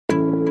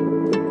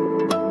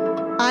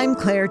I'm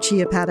Claire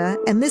Chiappetta,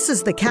 and this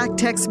is the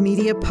Cactex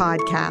Media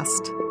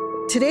Podcast.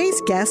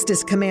 Today's guest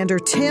is Commander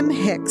Tim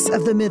Hicks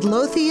of the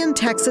Midlothian,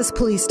 Texas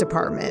Police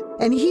Department,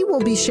 and he will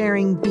be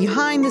sharing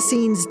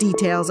behind-the-scenes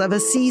details of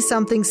a See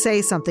Something,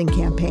 Say Something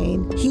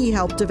campaign he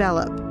helped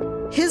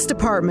develop. His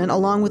department,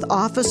 along with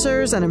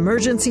officers and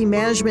emergency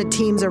management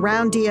teams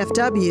around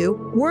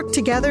DFW, work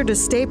together to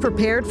stay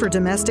prepared for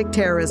domestic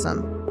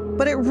terrorism.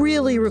 But it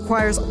really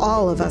requires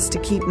all of us to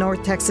keep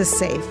North Texas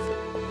safe.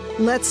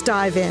 Let's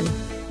dive in.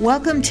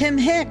 Welcome, Tim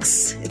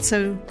Hicks. It's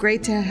so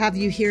great to have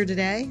you here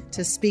today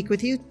to speak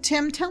with you.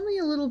 Tim, tell me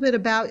a little bit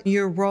about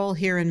your role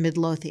here in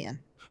Midlothian.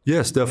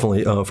 Yes,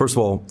 definitely. First of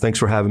all, thanks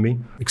for having me.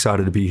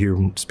 Excited to be here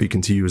and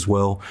speaking to you as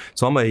well.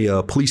 So I'm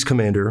a police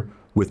commander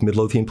with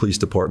Midlothian Police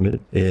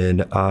Department,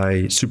 and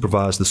I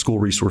supervise the school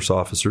resource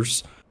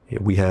officers.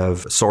 We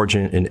have a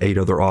sergeant and 8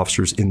 other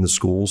officers in the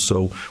schools.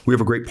 So we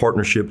have a great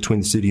partnership between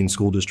the city and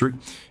school district.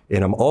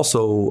 And I'm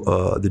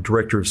also the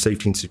director of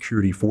safety and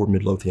security for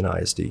Midlothian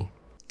ISD.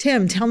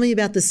 Tim, tell me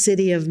about the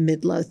city of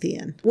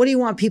Midlothian. What do you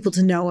want people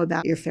to know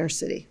about your fair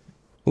city?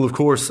 Well, of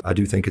course, I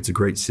do think it's a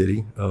great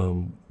city.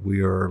 We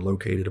are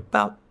located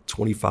about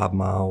 25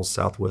 miles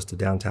southwest of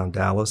downtown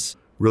Dallas,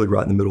 really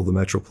right in the middle of the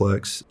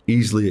Metroplex,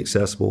 easily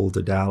accessible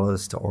to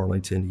Dallas, to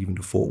Arlington, even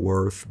to Fort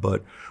Worth.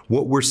 But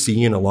what we're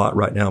seeing a lot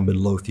right now in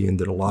Midlothian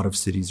that a lot of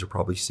cities are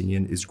probably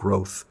seeing is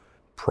growth.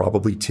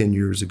 Probably 10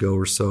 years ago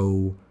or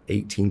so,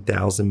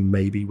 18,000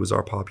 maybe was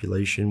our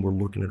population. We're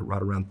looking at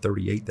right around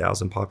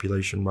 38,000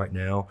 population right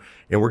now,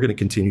 and we're going to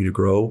continue to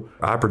grow.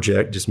 I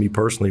project, just me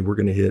personally, we're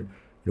going to hit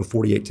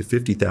 48 to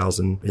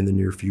 50,000 in the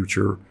near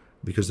future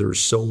because there are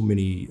so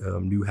many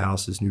new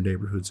houses, new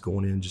neighborhoods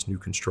going in, just new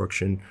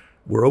construction.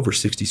 We're over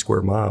 60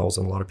 square miles,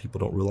 and a lot of people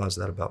don't realize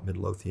that about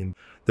Midlothian.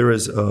 There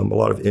is a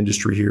lot of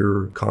industry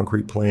here,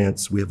 concrete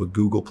plants. We have a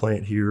Google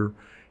plant here,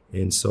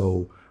 and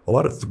so a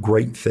lot of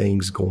great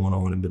things going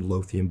on in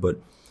Midlothian. But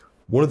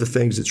one of the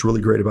things that's really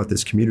great about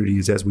this community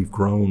is as we've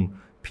grown,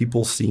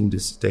 people seem to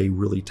stay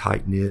really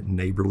tight-knit and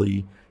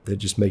neighborly. That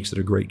just makes it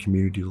a great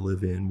community to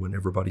live in when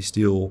everybody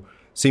still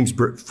seems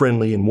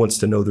friendly and wants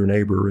to know their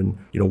neighbor and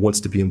wants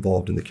to be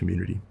involved in the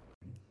community.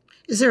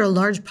 Is there a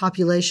large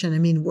population? I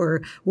mean,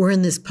 we're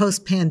in this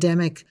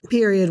post-pandemic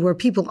period where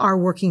people are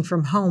working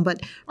from home,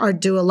 but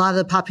do a lot of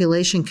the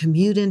population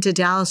commute into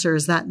Dallas, or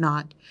is that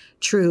not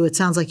true? It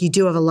sounds like you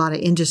do have a lot of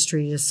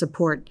industry to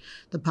support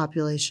the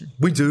population.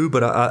 We do,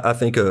 but I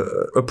think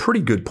a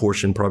pretty good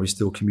portion probably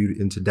still commute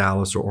into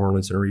Dallas or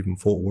Arlington or even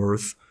Fort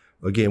Worth.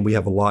 Again, we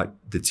have a lot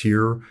that's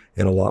here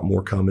and a lot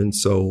more coming.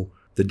 So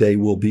the day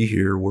we'll be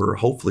here where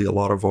hopefully a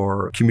lot of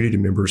our community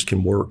members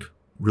can work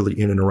really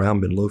in and around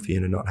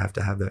Midlothian and not have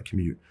to have that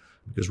commute.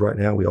 Because right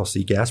now we all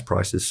see gas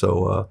prices,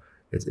 so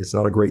it's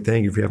not a great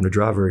thing if you're having to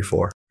drive very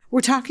far.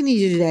 We're talking to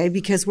you today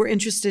because we're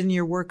interested in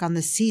your work on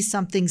the See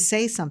Something,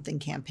 Say Something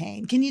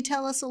campaign. Can you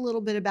tell us a little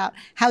bit about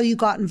how you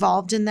got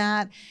involved in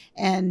that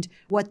and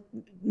what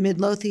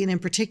Midlothian in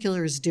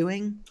particular is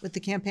doing with the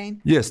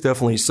campaign? Yes,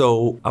 definitely.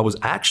 So I was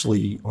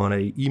actually on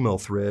an email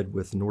thread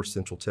with North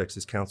Central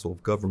Texas Council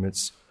of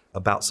Governments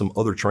about some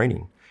other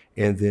training.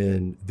 And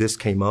then this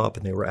came up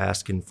and they were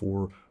asking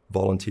for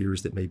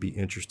volunteers that may be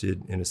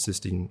interested in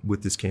assisting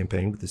with this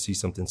campaign, with the See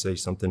Something, Say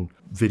Something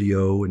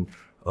video. And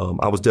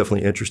I was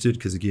definitely interested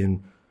because,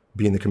 again,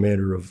 being the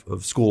commander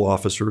of school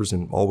officers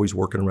and always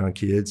working around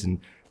kids and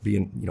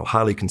being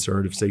highly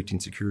concerned of safety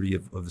and security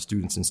of the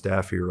students and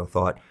staff here, I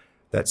thought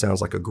that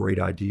sounds like a great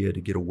idea to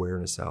get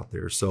awareness out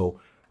there. So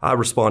I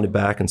responded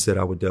back and said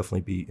I would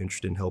definitely be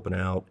interested in helping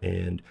out.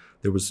 And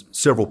there was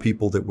several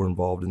people that were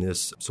involved in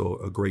this, so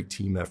a great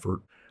team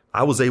effort.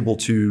 I was able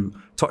to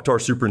talk to our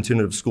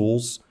superintendent of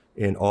schools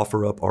and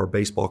offer up our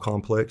baseball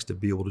complex to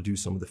be able to do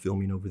some of the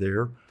filming over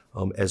there,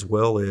 as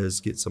well as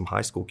get some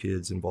high school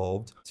kids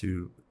involved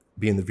to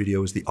be in the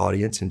video as the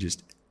audience and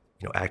just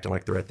acting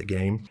like they're at the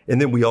game. And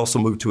then we also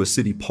moved to a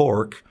city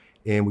park,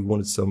 and we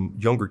wanted some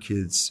younger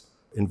kids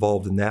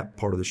involved in that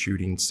part of the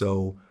shooting.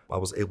 So I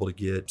was able to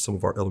get some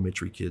of our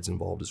elementary kids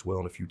involved as well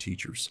and a few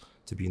teachers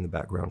to be in the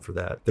background for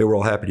that. They were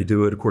all happy to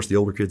do it. Of course, the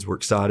older kids were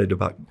excited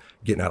about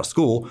getting out of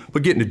school,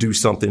 but getting to do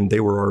something. They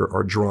were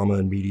our drama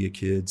and media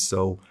kids,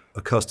 so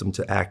accustomed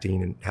to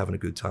acting and having a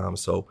good time.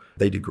 So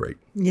they did great.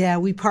 Yeah,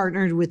 we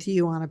partnered with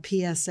you on a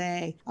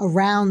PSA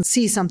around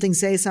See Something,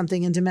 Say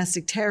Something and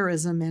domestic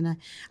terrorism. And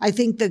I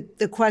think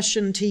the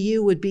question to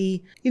you would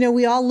be,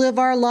 we all live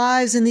our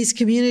lives in these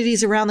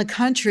communities around the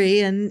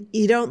country, and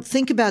you don't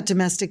think about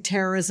domestic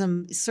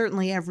terrorism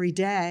certainly every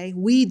day.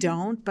 We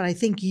don't, but I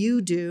think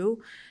you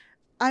do.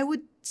 I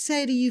would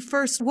say to you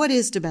first, what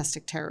is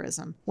domestic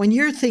terrorism? When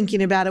you're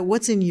thinking about it,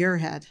 what's in your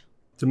head?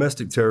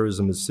 Domestic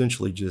terrorism is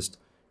essentially just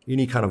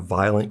any kind of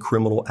violent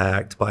criminal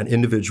act by an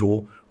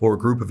individual or a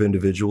group of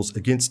individuals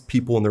against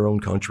people in their own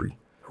country.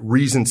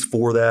 Reasons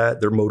for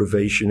that, their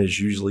motivation is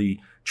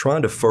usually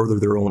trying to further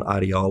their own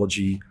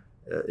ideology.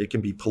 It can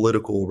be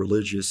political,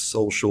 religious,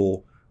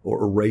 social,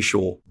 or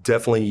racial.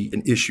 Definitely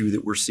an issue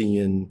that we're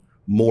seeing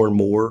more and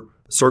more,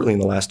 certainly in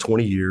the last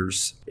 20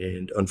 years.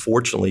 And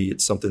unfortunately,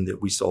 it's something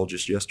that we saw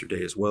just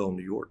yesterday as well in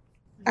New York.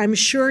 I'm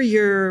sure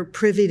you're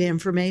privy to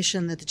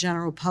information that the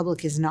general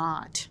public is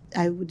not.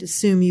 I would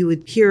assume you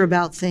would hear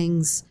about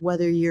things,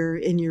 whether you're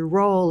in your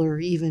role or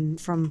even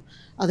from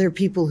other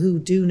people who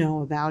do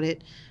know about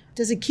it.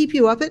 Does it keep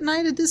you up at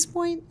night at this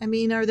point? I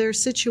mean, are there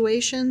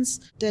situations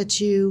that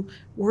you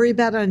worry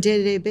about on a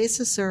day-to-day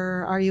basis,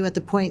 or are you at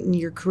the point in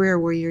your career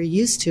where you're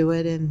used to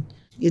it and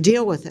you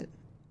deal with it?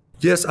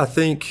 Yes, I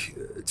think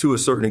to a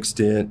certain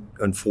extent,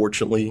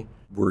 unfortunately,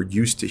 we're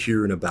used to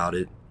hearing about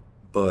it.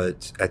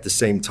 But at the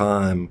same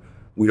time,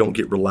 we don't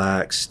get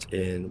relaxed,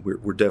 and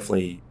we're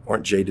definitely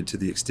aren't jaded to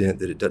the extent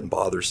that it doesn't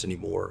bother us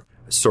anymore.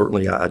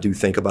 Certainly, I do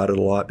think about it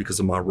a lot because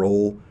of my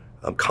role.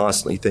 I'm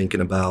constantly thinking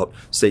about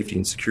safety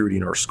and security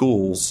in our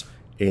schools.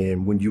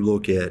 And when you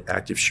look at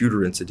active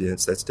shooter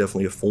incidents, that's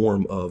definitely a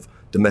form of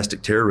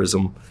domestic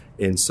terrorism.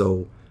 And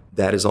so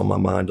that is on my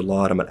mind a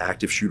lot. I'm an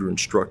active shooter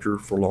instructor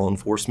for law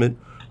enforcement.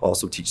 I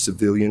also teach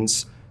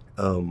civilians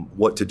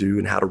what to do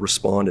and how to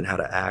respond and how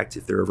to act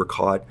if they're ever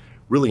caught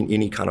really in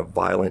any kind of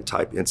violent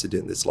type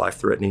incident that's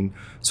life-threatening.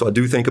 So I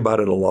do think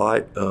about it a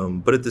lot.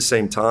 But at the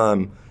same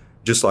time,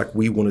 just like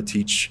we want to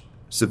teach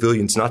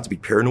civilians not to be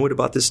paranoid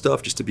about this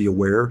stuff, just to be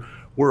aware,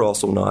 we're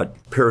also not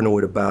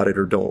paranoid about it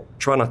or don't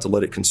try not to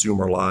let it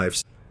consume our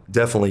lives.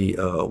 Definitely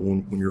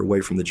when you're away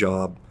from the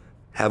job,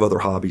 have other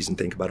hobbies and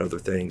think about other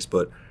things.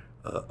 But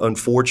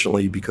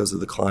unfortunately, because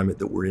of the climate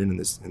that we're in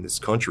this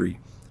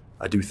country,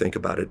 I do think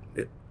about it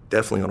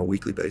definitely on a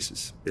weekly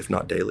basis, if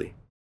not daily.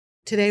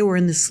 Today we're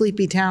in the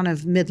sleepy town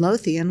of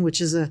Midlothian, which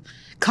is a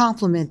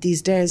compliment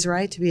these days,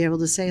 right, to be able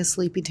to say a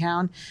sleepy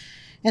town,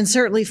 and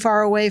certainly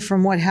far away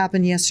from what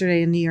happened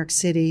yesterday in New York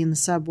City in the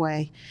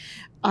subway.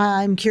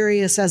 I'm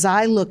curious, as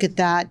I look at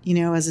that,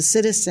 as a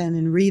citizen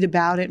and read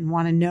about it and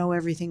want to know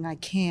everything I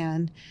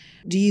can,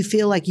 do you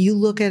feel like you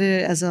look at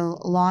it as a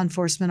law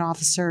enforcement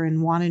officer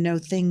and want to know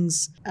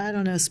things,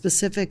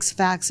 specifics,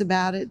 facts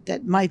about it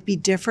that might be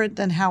different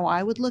than how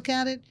I would look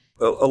at it?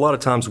 A lot of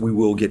times we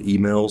will get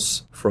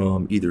emails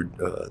from either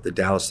the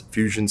Dallas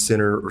Fusion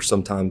Center or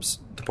sometimes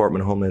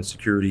Department of Homeland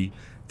Security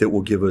that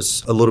will give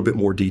us a little bit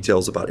more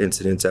details about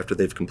incidents after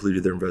they've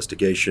completed their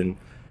investigation.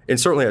 And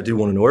certainly I do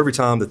want to know every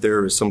time that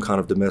there is some kind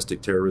of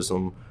domestic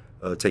terrorism,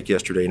 take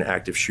yesterday an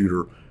active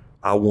shooter,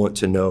 I want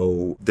to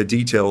know the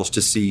details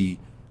to see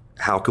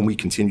how can we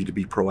continue to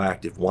be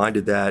proactive. Why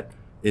did that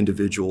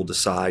individual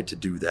decide to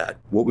do that?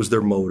 What was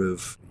their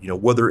motive?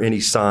 Were there any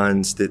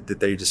signs that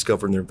they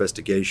discovered in their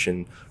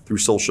investigation through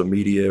social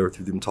media or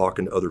through them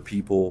talking to other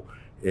people?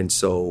 And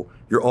so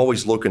you're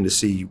always looking to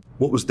see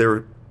what was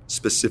their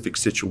specific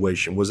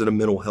situation. Was it a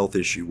mental health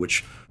issue,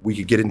 which we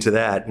could get into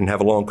that and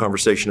have a long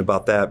conversation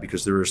about that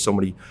because there are so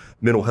many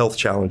mental health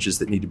challenges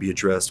that need to be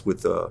addressed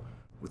with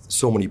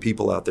so many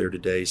people out there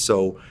today.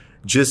 So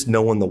just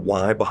knowing the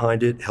why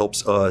behind it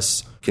helps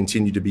us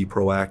continue to be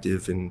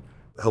proactive and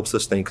helps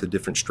us think the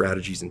different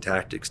strategies and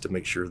tactics to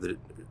make sure that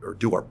or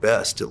do our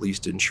best at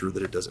least to ensure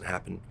that it doesn't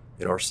happen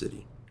in our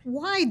city.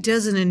 Why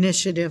does an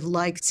initiative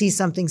like See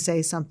Something,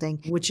 Say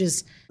Something, which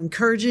is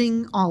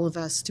encouraging all of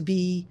us to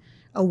be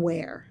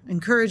aware,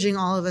 encouraging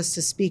all of us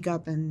to speak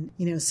up and,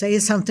 say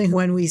something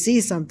when we see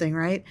something,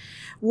 right?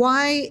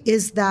 Why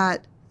is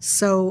that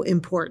so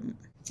important?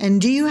 And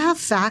do you have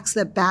facts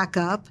that back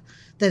up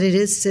that it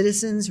is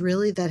citizens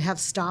really that have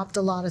stopped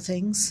a lot of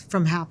things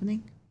from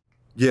happening?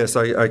 Yes,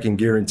 I can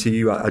guarantee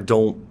you. I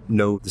don't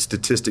know the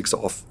statistics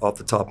off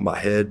the top of my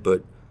head,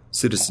 but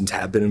citizens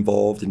have been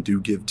involved and do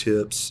give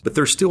tips. But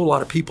there's still a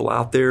lot of people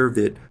out there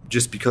that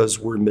just because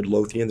we're in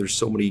Midlothian, there's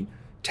so many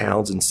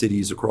towns and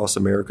cities across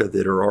America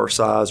that are our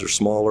size or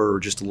smaller or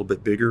just a little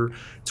bit bigger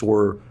to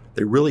where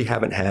they really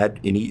haven't had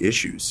any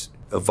issues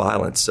of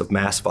violence, of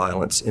mass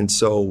violence. And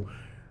so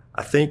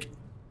I think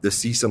the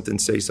See Something,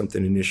 Say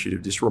Something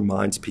initiative just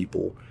reminds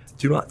people,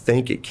 do not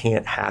think it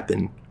can't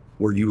happen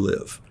where you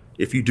live.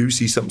 If you do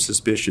see something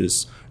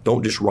suspicious,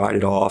 don't just write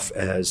it off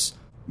as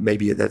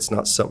maybe that's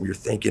not something you're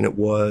thinking it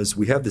was.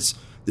 We have this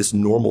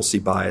normalcy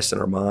bias in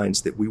our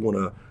minds that we want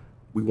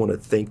to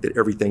think that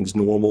everything's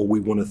normal.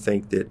 We want to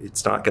think that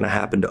it's not going to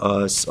happen to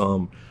us.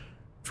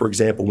 For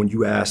example, when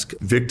you ask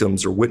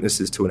victims or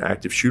witnesses to an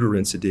active shooter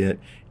incident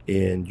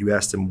and you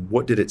ask them,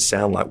 what did it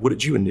sound like? What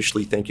did you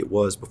initially think it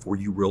was before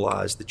you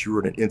realized that you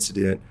were in an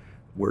incident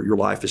where your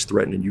life is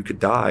threatened and you could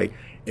die?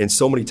 And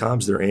so many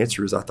times their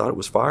answer is, I thought it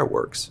was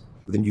fireworks.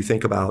 Then you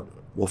think about,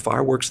 well,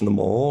 fireworks in the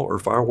mall or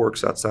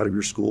fireworks outside of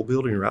your school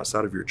building or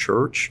outside of your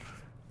church.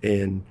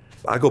 And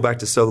I go back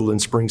to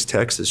Sutherland Springs,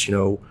 Texas,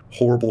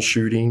 horrible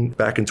shooting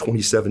back in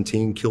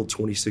 2017, killed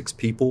 26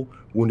 people,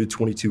 wounded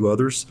 22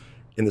 others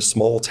in the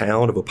small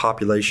town of a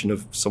population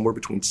of somewhere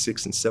between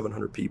 600 and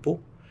 700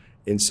 people.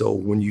 And so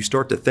when you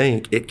start to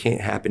think it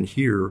can't happen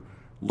here,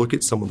 look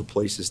at some of the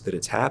places that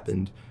it's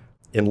happened.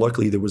 And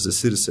luckily there was a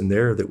citizen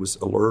there that was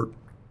alert,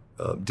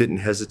 didn't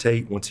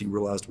hesitate once he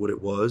realized what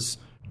it was,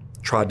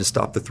 tried to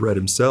stop the threat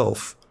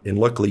himself, and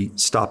luckily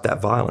stopped that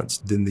violence.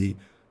 Then the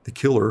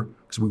killer,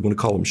 because we want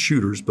to call them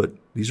shooters, but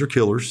these are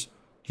killers,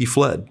 he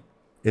fled.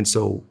 And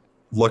so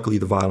luckily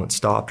the violence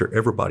stopped, or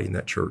everybody in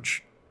that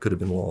church could have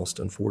been lost,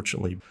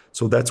 unfortunately.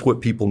 So that's what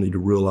people need to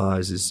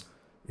realize is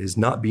is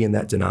not be in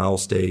that denial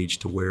stage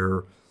to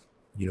where,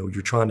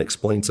 you're trying to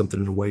explain something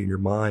in a way in your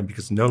mind,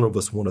 because none of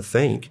us want to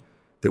think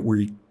that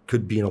we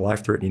could be in a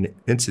life-threatening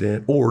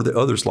incident or that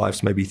others'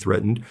 lives may be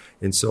threatened.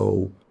 And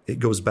so it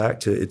goes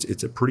back to,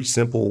 it's a pretty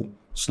simple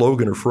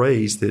slogan or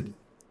phrase that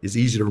is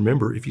easy to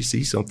remember. If you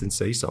see something,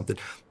 say something.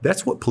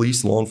 That's what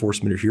police, law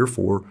enforcement are here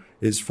for,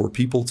 is for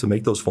people to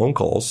make those phone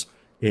calls.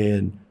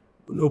 And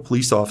no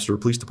police officer or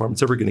police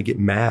department's ever going to get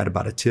mad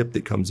about a tip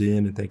that comes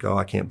in and think, oh,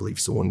 I can't believe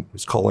someone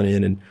is calling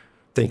in and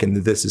thinking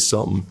that this is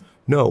something.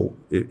 No,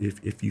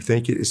 if you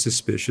think it is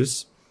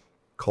suspicious,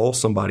 call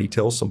somebody,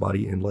 tell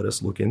somebody, and let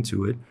us look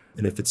into it.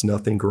 And if it's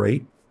nothing,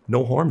 great,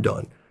 no harm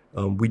done.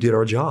 We did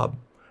our job.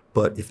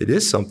 But if it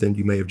is something,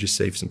 you may have just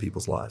saved some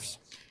people's lives.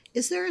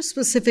 Is there a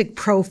specific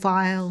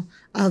profile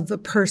of a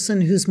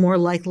person who's more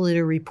likely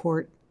to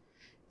report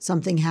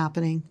something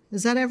happening?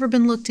 Has that ever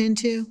been looked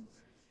into?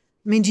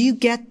 I mean,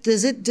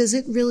 does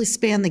it really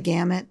span the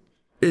gamut?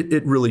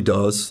 It really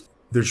does.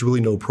 There's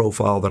really no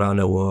profile that I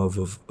know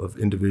of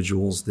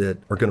individuals that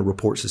are going to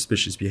report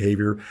suspicious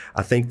behavior.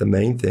 I think the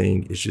main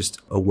thing is just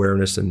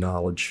awareness and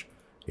knowledge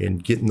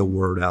and getting the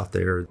word out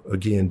there.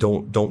 Again,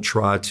 don't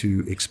try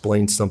to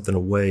explain something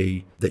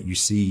away that you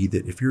see,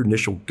 that if your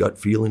initial gut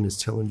feeling is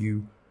telling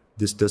you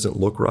this doesn't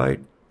look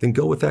right, then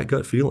go with that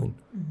gut feeling.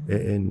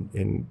 Mm-hmm.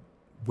 And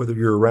whether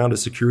you're around a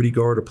security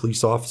guard, a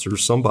police officer,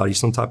 somebody,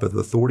 some type of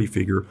authority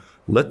figure,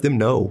 let them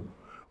know.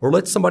 Or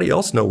let somebody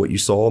else know what you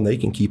saw, and they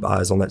can keep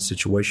eyes on that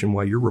situation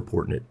while you're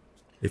reporting it.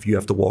 If you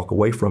have to walk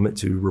away from it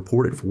to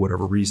report it for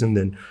whatever reason,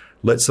 then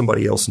let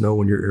somebody else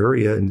know in your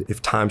area, and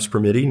if time's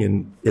permitting,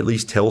 and at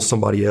least tell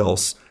somebody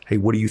else, hey,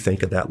 what do you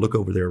think of that? Look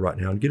over there right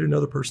now and get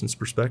another person's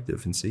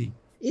perspective and see.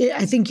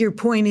 I think your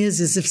point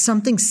is if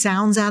something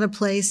sounds out of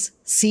place,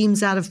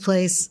 seems out of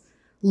place,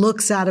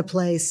 looks out of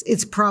place,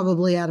 it's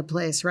probably out of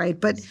place, right?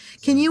 But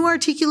can you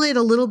articulate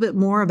a little bit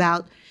more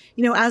about,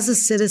 as a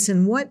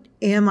citizen, what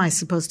am I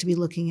supposed to be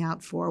looking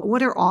out for?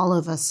 What are all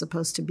of us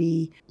supposed to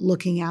be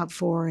looking out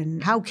for,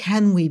 and how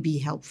can we be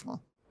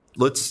helpful?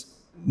 Let's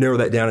narrow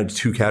that down into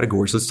two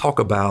categories. Let's talk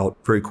about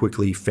very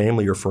quickly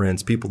family or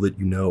friends, people that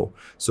you know.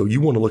 So you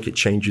want to look at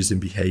changes in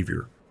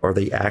behavior. Are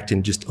they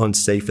acting just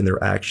unsafe in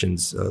their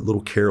actions, a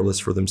little careless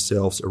for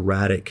themselves,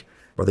 erratic?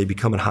 Are they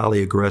becoming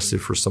highly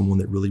aggressive for someone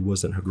that really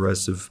wasn't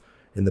aggressive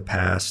in the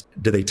past?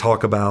 Do they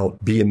talk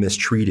about being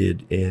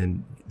mistreated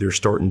and they're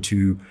starting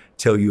to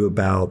tell you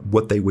about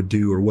what they would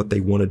do or what they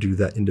want to do to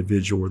that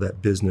individual or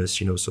that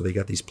business, so they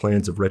got these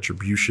plans of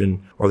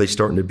retribution? Are they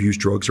starting to abuse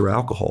drugs or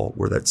alcohol,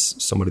 where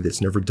that's somebody that's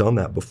never done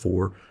that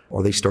before?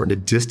 Are they starting to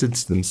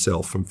distance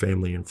themselves from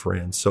family and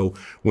friends? So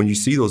when you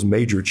see those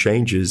major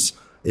changes,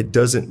 it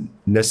doesn't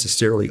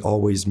necessarily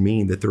always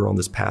mean that they're on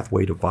this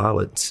pathway to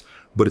violence,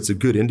 but it's a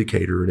good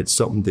indicator, and it's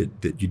something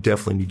that you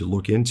definitely need to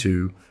look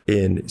into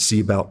and see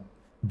about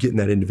getting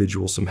that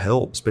individual some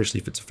help, especially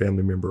if it's a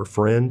family member or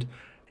friend.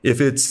 If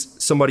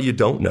it's somebody you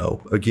don't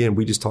know, again,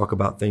 we just talk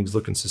about things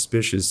looking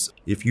suspicious.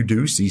 If you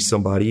do see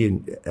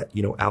somebody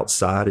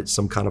outside at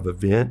some kind of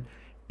event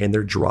and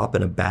they're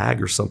dropping a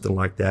bag or something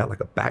like that,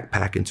 like a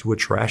backpack into a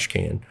trash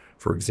can,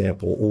 for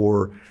example,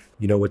 or,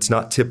 it's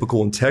not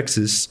typical in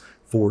Texas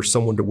for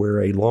someone to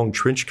wear a long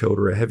trench coat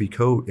or a heavy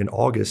coat in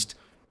August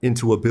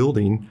into a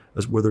building,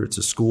 whether it's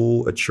a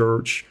school, a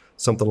church,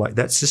 something like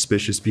that,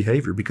 suspicious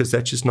behavior, because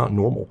that's just not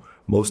normal.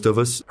 Most of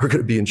us are going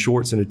to be in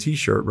shorts and a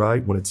t-shirt,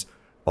 right, when it's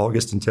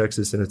August in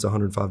Texas and it's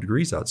 105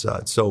 degrees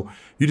outside. So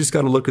you just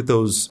got to look at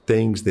those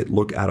things that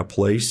look out of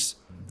place.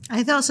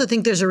 I also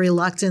think there's a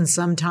reluctance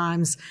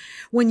sometimes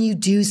when you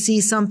do see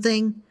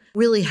something.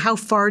 Really, how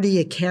far do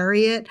you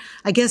carry it?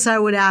 I guess I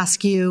would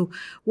ask you,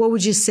 what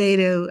would you say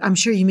to, I'm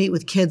sure you meet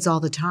with kids all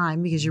the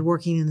time because you're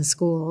working in the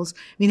schools.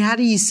 I mean, how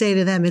do you say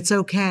to them, it's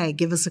okay,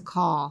 give us a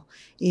call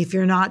if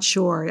you're not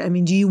sure? I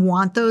mean, do you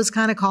want those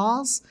kind of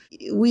calls?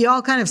 We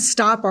all kind of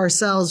stop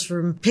ourselves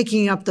from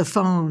picking up the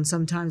phone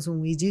sometimes when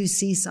we do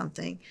see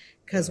something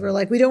because we're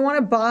like, we don't want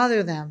to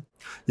bother them.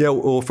 Yeah,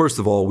 well, first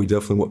of all, we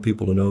definitely want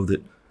people to know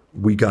that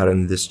we got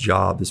in this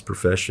job, this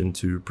profession,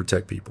 to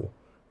protect people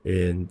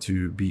and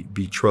to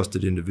be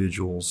trusted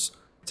individuals,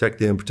 protect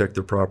them, protect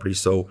their property.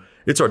 So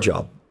it's our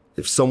job.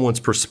 If someone's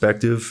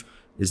perspective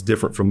is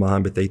different from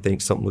mine, but they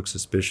think something looks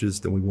suspicious,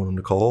 then we want them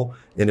to call.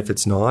 And if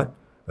it's not,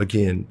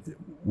 again,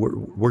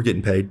 we're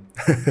getting paid.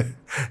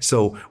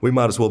 So we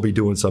might as well be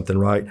doing something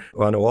right.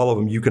 I know all of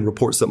them, you can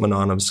report something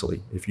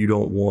anonymously if you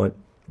don't want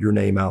your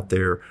name out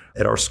there.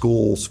 At our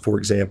schools, for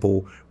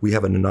example, we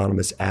have an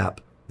anonymous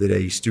app that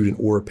a student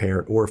or a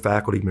parent or a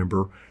faculty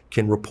member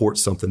can report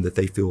something that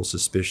they feel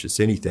suspicious,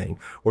 anything.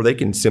 Or they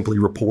can simply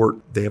report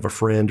they have a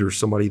friend or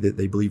somebody that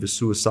they believe is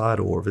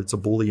suicidal, or if it's a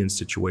bullying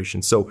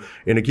situation. So,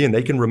 and again,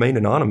 they can remain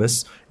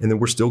anonymous, and then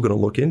we're still going to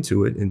look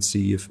into it and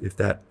see if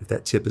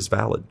that tip is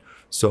valid.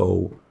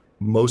 So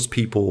most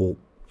people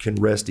can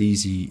rest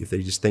easy if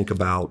they just think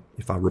about,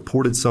 if I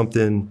reported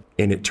something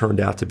and it turned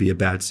out to be a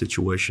bad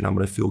situation, I'm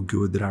going to feel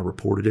good that I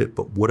reported it.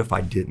 But what if I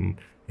didn't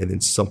and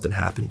then something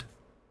happened?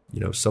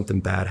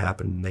 Something bad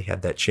happened and they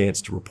had that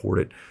chance to report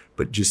it,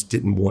 but just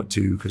didn't want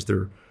to because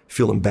they're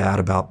feeling bad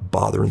about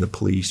bothering the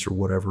police or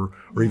whatever,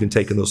 or even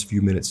taking those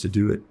few minutes to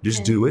do it.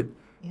 Just do it,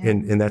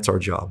 and that's our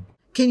job.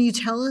 Can you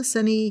tell us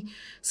any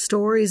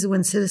stories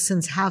when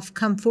citizens have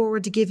come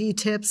forward to give you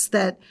tips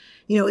that,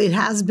 it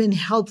has been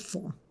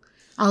helpful?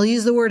 I'll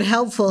use the word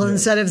helpful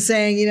instead of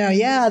saying,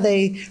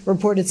 they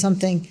reported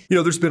something.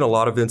 There's been a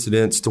lot of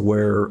incidents to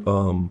where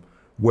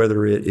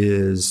whether it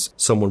is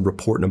someone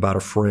reporting about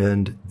a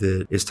friend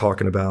that is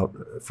talking about,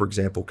 for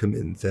example,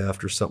 committing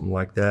theft or something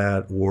like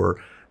that,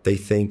 or they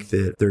think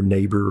that their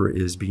neighbor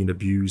is being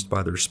abused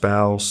by their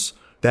spouse.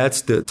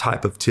 That's the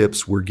type of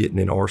tips we're getting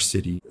in our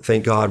city.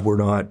 Thank God we're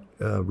not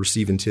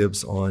receiving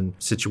tips on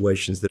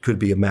situations that could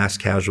be a mass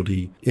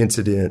casualty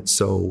incident.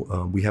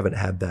 So we haven't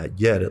had that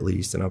yet, at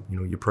least. And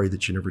you pray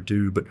that you never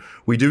do. But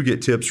we do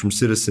get tips from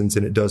citizens,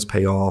 and it does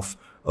pay off,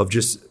 of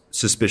just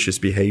suspicious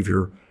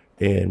behavior.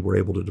 And we're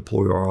able to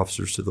deploy our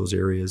officers to those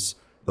areas.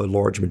 A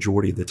large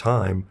majority of the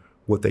time,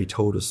 what they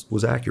told us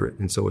was accurate.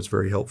 And so it's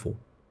very helpful.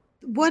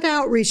 What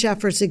outreach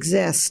efforts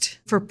exist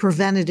for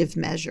preventative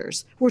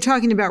measures? We're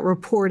talking about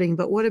reporting,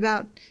 but what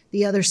about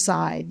the other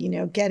side?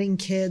 Getting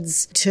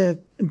kids to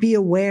be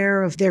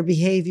aware of their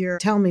behavior.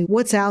 Tell me,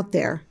 what's out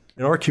there?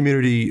 In our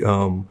community,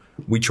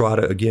 we try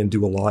to, again,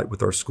 do a lot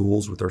with our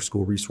schools, with our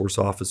school resource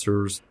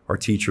officers, our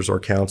teachers, our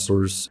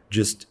counselors,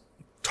 just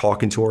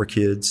talking to our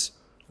kids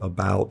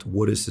about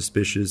what is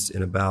suspicious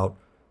and about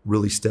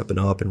really stepping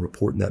up and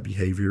reporting that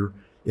behavior.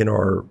 In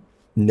our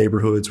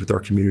neighborhoods, with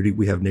our community,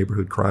 we have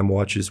neighborhood crime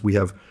watches. We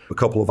have a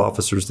couple of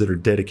officers that are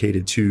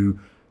dedicated to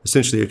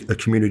essentially a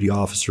community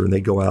officer, and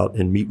they go out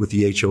and meet with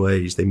the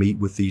HOAs. They meet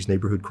with these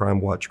neighborhood crime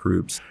watch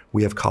groups.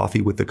 We have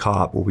coffee with the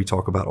cop where we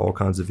talk about all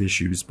kinds of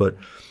issues, but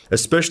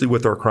especially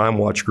with our crime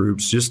watch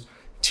groups, just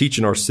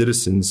teaching our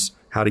citizens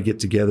how to get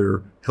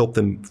together, help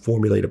them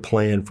formulate a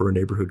plan for a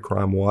neighborhood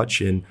crime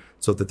watch, and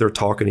so that they're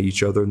talking to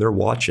each other and they're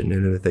watching.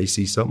 And if they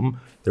see something,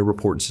 they're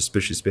reporting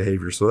suspicious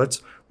behavior. So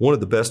that's one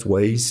of the best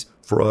ways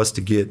for us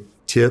to get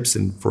tips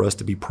and for us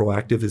to be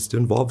proactive, is to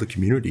involve the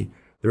community.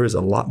 There is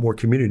a lot more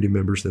community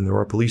members than there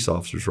are police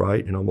officers,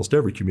 right? In almost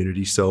every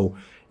community. So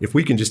if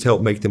we can just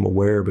help make them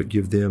aware, but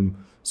give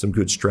them some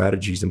good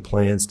strategies and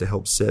plans to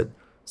help set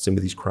some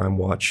of these crime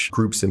watch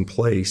groups in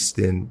place,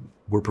 then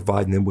we're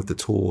providing them with the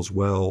tool as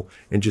well,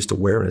 and just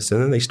awareness.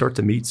 And then they start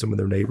to meet some of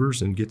their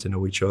neighbors and get to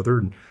know each other,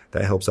 and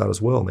that helps out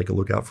as well, and they can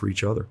look out for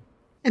each other.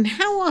 And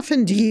how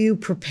often do you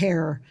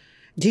prepare?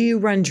 Do you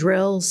run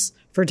drills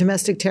for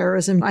domestic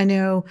terrorism? I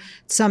know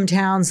some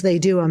towns, they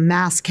do a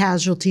mass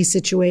casualty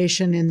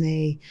situation and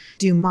they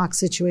do mock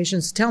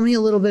situations. Tell me a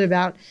little bit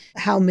about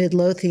how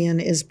Midlothian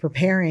is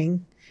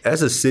preparing.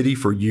 As a city,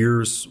 for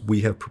years,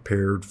 we have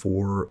prepared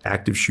for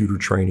active shooter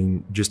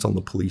training just on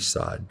the police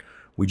side.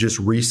 We just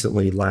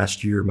recently,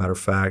 last year, matter of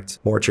fact,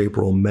 March,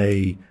 April,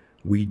 May,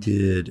 we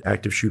did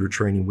active shooter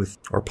training with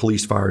our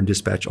police, fire, and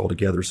dispatch all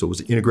together. So it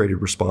was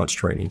integrated response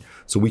training.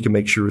 So we can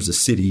make sure as a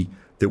city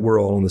that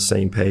we're all on the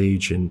same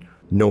page and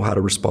know how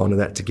to respond to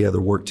that together,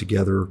 work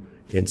together.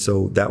 And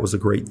so that was a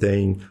great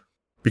thing.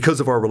 Because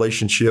of our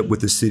relationship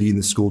with the city and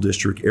the school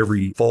district,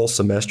 every fall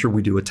semester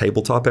we do a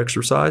tabletop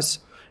exercise.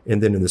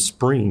 And then in the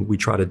spring, we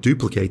try to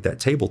duplicate that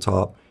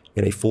tabletop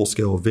in a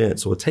full-scale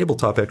event. So a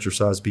tabletop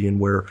exercise being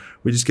where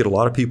we just get a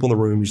lot of people in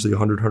the room, usually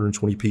 100,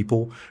 120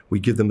 people. We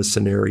give them a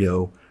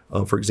scenario.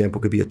 For example,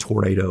 it could be a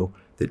tornado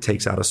that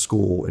takes out a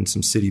school and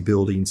some city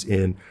buildings,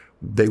 and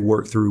they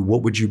work through,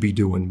 what would you be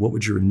doing? What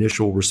would your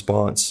initial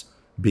response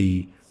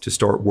be to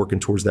start working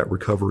towards that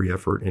recovery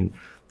effort? And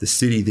the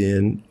city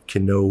then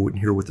can know and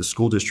hear what the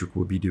school district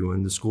would be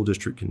doing. The school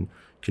district can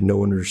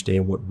know and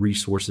understand what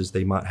resources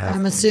they might have.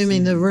 I'm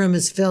assuming the room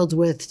is filled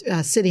with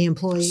city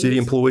employees. City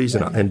employees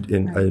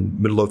and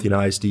Midlothian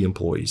ISD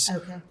employees.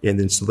 Okay. And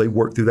then so they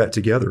work through that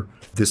together.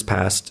 This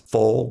past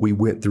fall, we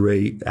went through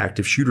a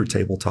active shooter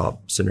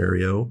tabletop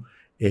scenario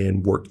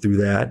and worked through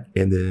that.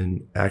 And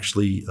then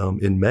actually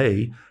in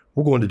May,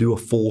 we're going to do a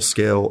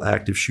full-scale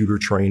active shooter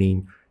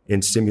training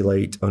and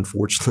simulate,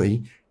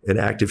 unfortunately, an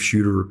active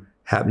shooter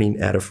happening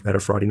at a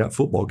Friday night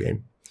football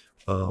game.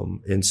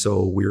 And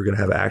so we're going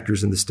to have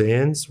actors in the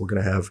stands. We're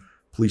going to have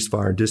police,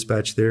 fire, and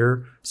dispatch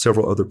there,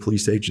 several other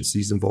police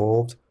agencies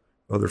involved,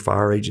 other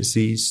fire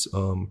agencies,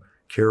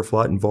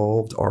 Caraflight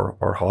involved,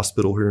 our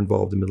hospital here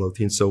involved in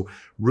Midlothian. So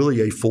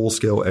really a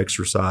full-scale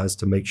exercise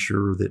to make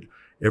sure that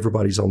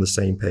everybody's on the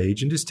same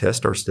page and just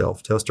test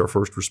ourselves, test our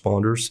first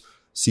responders,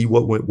 see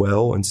what went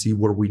well and see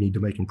where we need to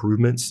make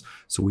improvements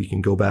so we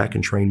can go back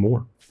and train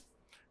more.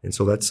 And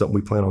so that's something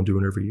we plan on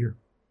doing every year.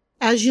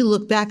 As you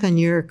look back on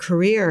your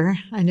career,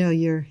 I know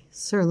you're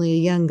certainly a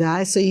young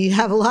guy, so you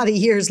have a lot of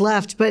years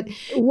left, but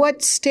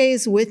what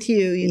stays with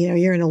you? You know,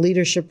 you're in a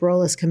leadership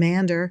role as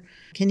commander.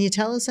 Can you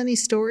tell us any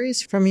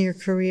stories from your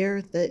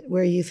career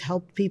where you've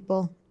helped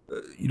people?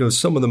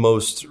 Some of the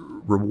most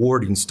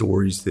rewarding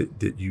stories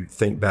that you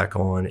think back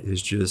on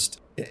is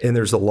just, and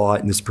there's a lot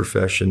in this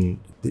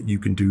profession that you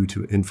can do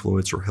to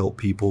influence or help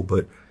people,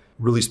 but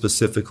really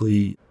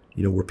specifically,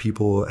 where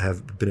people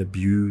have been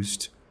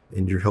abused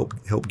and you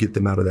help get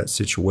them out of that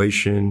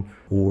situation,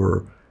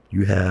 or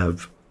you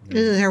have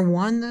Is there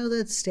one, though,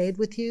 that stayed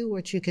with you,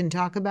 which you can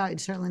talk about? You're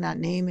certainly not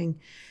naming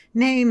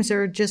names,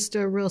 or just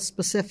a real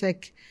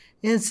specific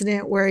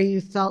incident where you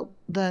felt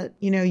that,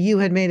 you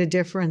had made a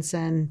difference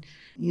and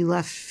you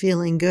left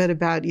feeling good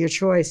about your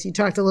choice. You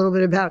talked a little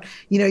bit about,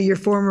 your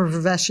former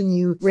profession.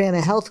 You ran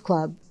a health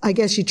club. I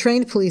guess you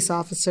trained police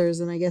officers,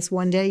 and I guess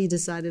one day you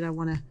decided, I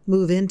want to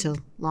move into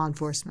law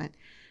enforcement.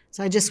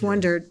 So I just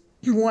wondered,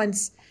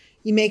 once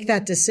you make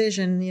that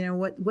decision,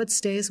 what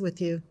stays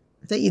with you,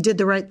 that you did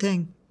the right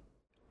thing?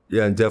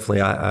 Yeah, and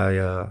definitely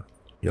I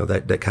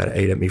that kind of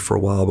ate at me for a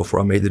while before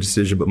I made the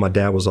decision. But my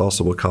dad was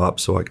also a cop,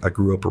 so I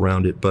grew up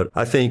around it. But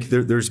I think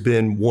there's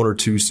been one or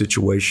two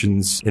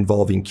situations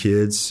involving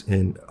kids,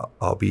 and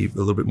I'll be a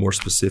little bit more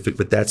specific.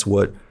 But that's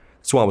why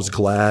I was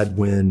glad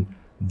when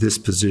this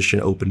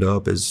position opened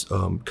up as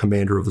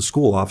commander of the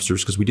school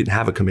officers, because we didn't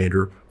have a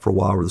commander for a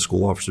while, or the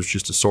school officers,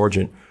 just a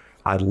sergeant.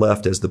 I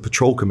left as the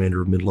patrol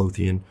commander of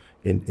Midlothian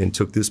and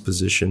took this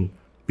position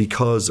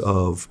because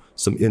of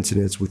some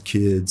incidents with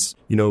kids.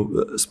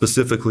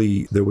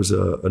 Specifically, there was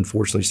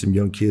unfortunately some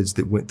young kids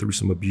that went through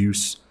some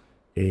abuse,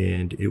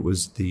 and it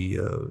was the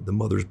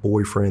mother's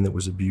boyfriend that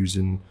was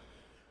abusing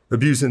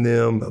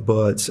them.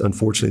 But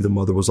unfortunately, the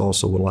mother was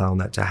also allowing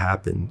that to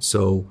happen.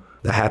 So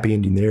the happy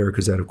ending there,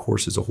 because that of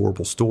course is a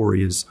horrible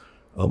story, is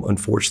not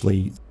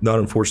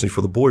unfortunately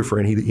for the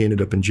boyfriend, he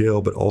ended up in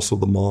jail, but also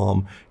the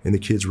mom and the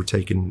kids were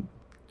taken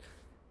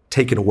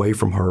away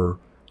from her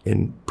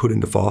and put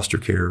into foster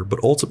care, but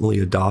ultimately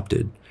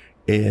adopted.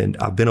 And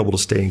I've been able to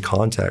stay in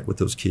contact with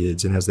those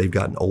kids. And as they've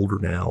gotten older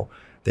now,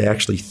 they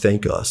actually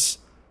thank us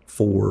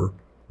for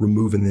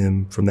removing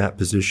them from that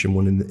position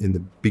when in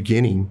the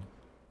beginning,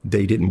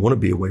 they didn't want to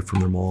be away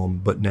from their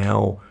mom. But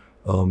now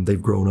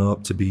they've grown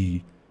up to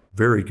be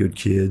very good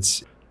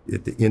kids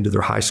at the end of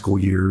their high school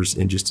years,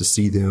 and just to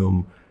see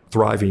them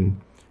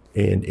thriving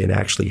and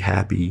actually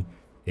happy,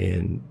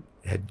 and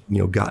had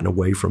gotten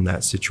away from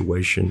that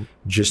situation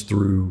just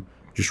through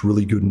just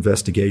really good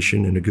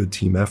investigation and a good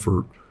team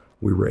effort.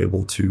 We were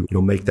able to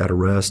make that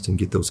arrest and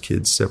get those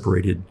kids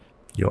separated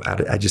out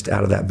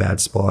of that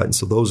bad spot. And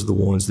so those are the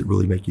ones that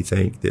really make you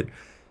think that,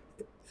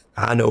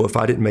 I know if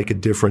I didn't make a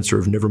difference, or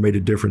have never made a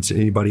difference in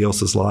anybody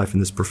else's life in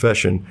this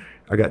profession,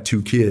 I got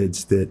two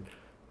kids that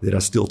I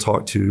still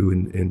talk to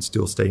and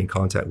still stay in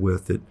contact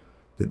with,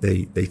 that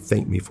they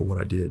thank me for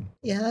what I did.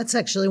 Yeah, that's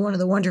actually one of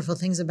the wonderful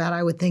things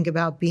I would think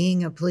about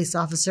being a police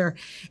officer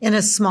in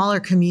a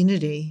smaller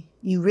community.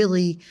 You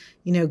really,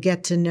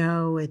 get to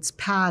know its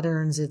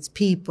patterns, its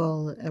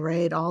people,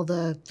 right? All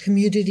the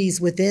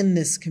communities within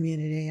this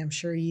community. I'm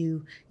sure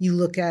you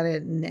look at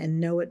it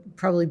and know it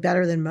probably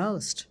better than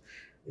most.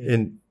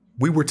 And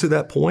we were to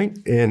that point,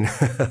 and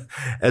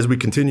as we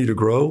continue to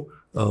grow,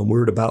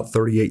 we're at about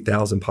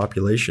 38,000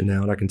 population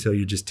now. And I can tell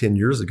you, just 10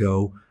 years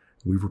ago,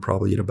 we were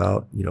probably at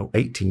about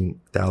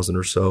 18,000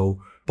 or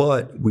so.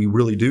 But we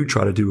really do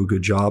try to do a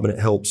good job, and it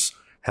helps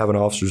having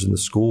officers in the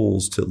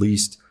schools to at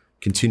least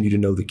continue to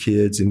know the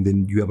kids, and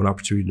then you have an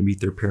opportunity to meet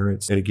their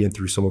parents. And again,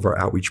 through some of our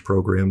outreach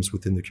programs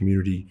within the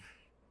community,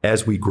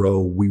 as we grow,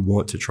 we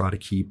want to try to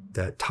keep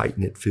that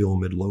tight-knit feel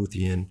in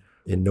Midlothian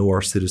and know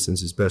our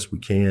citizens as best we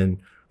can,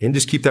 and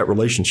just keep that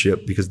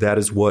relationship, because that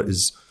is what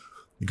is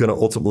going to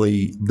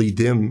ultimately lead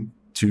them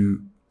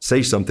to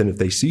say something if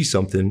they see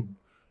something,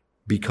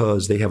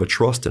 because they have a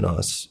trust in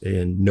us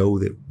and know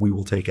that we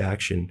will take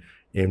action,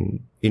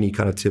 and any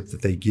kind of tip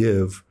that they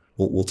give,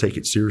 we'll take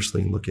it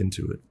seriously and look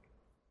into it.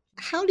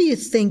 How do you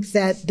think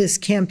that this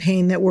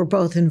campaign that we're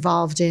both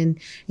involved in,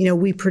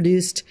 we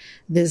produced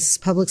this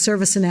public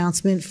service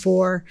announcement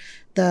for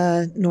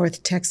the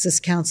North Texas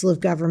Council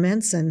of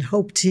Governments and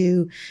hope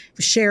to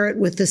share it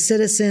with the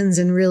citizens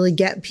and really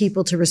get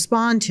people to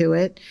respond to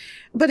it.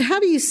 But how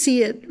do you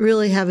see it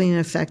really having an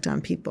effect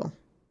on people?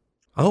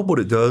 I hope what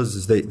it does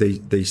is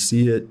they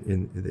see it,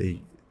 and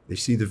they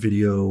see the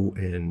video,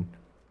 and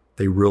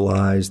they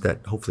realize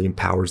that hopefully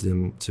empowers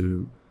them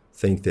to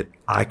think that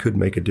I could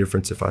make a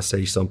difference if I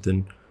say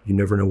something. You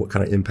never know what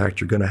kind of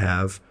impact you're going to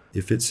have.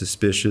 If it's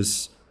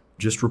suspicious,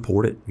 just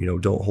report it.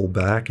 Don't hold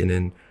back. And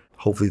then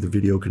hopefully the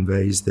video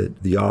conveys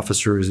that the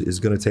officer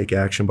is going to take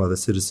action by the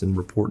citizen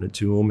reporting it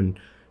to them. And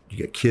you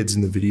get kids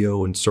in the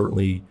video, and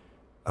certainly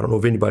I don't know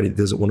of anybody that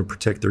doesn't want to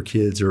protect their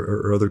kids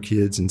or other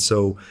kids. And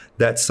so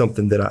that's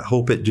something that I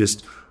hope it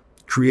just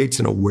creates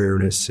an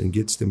awareness and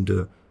gets them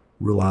to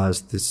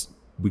realize this.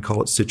 We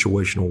call it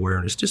situational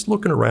awareness, just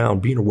looking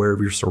around, being aware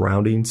of your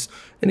surroundings.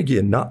 And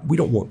again, we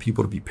don't want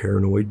people to be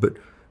paranoid, but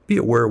be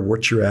aware of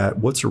what you're at,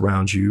 what's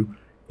around you.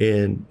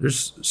 And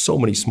there's so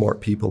many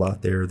smart people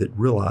out there that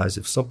realize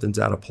if something's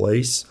out of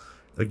place,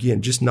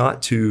 again, just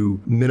not to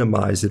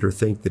minimize it or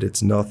think that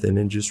it's nothing,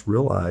 and just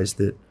realize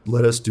that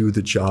let us do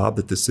the job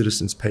that the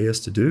citizens pay us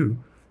to do,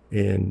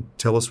 and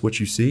tell us what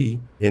you see,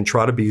 and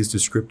try to be as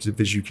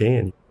descriptive as you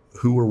can.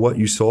 Who or what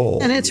you saw.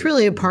 And it's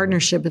really a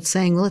partnership. It's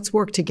saying, let's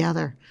work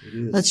together.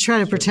 Let's try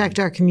to protect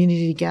our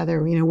community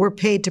together. We're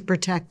paid to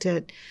protect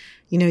it.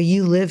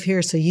 You live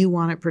here, so you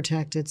want it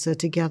protected. So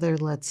together,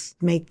 let's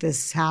make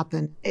this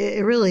happen.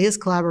 It really is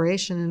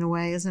collaboration in a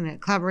way, isn't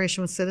it?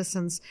 Collaboration with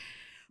citizens.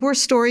 We're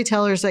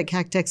storytellers at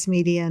Cactex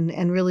Media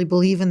and really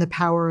believe in the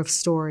power of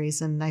stories.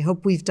 And I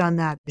hope we've done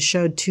that. It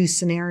showed 2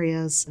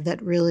 scenarios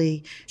that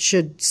really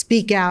should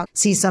speak out,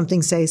 see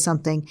something, say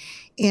something.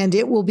 And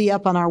it will be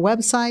up on our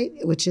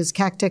website, which is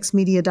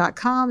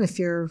cactexmedia.com if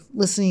you're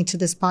listening to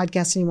this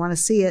podcast and you want to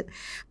see it.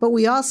 But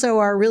we also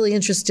are really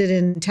interested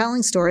in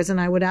telling stories. And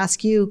I would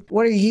ask you,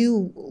 what are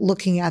you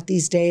looking at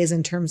these days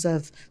in terms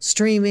of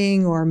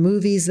streaming or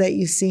movies that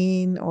you've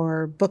seen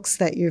or books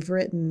that you've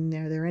written?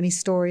 Are there any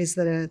stories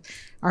that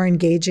are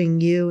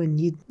engaging you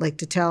and you'd like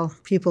to tell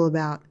people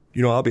about?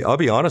 You know, I'll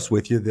be honest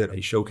with you that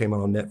a show came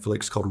out on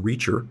Netflix called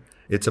Reacher.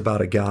 It's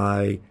about a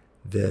guy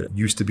that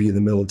used to be in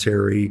the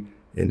military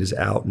and is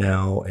out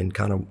now and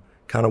kind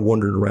of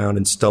wandering around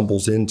and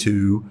stumbles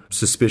into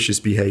suspicious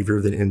behavior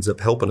that ends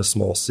up helping a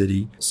small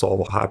city solve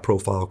a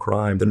high-profile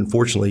crime that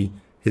unfortunately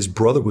his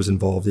brother was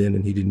involved in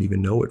and he didn't even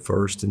know at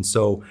first. And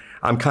so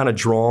I'm kind of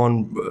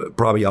drawn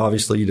probably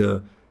obviously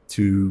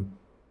to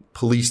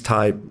police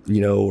type,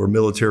 or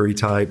military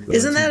type.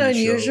 Isn't that TV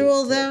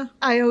unusual shows. though?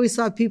 I always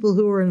thought people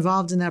who were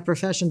involved in that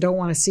profession don't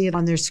want to see it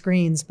on their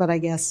screens, but I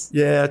guess.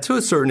 Yeah, to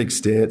a certain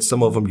extent.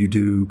 Some of them you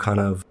do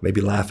kind of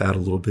maybe laugh out a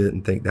little bit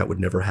and think that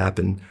would never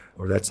happen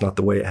or that's not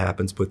the way it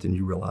happens. But then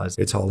you realize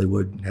it's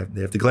Hollywood.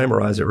 They have to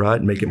glamorize it, right?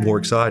 And make it more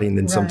exciting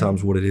than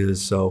sometimes what it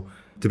is. So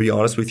to be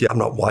honest with you, I'm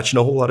not watching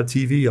a whole lot of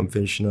TV. I'm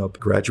finishing up a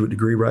graduate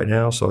degree right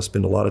now. So I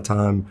spend a lot of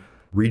time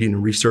reading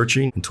and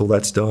researching. Until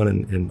that's done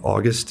in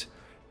August,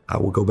 I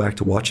will go back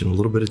to watching a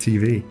little bit of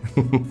TV.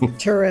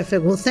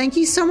 Terrific. Well, thank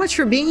you so much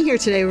for being here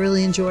today.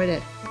 Really enjoyed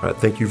it. All right.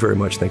 Thank you very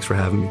much. Thanks for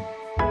having me.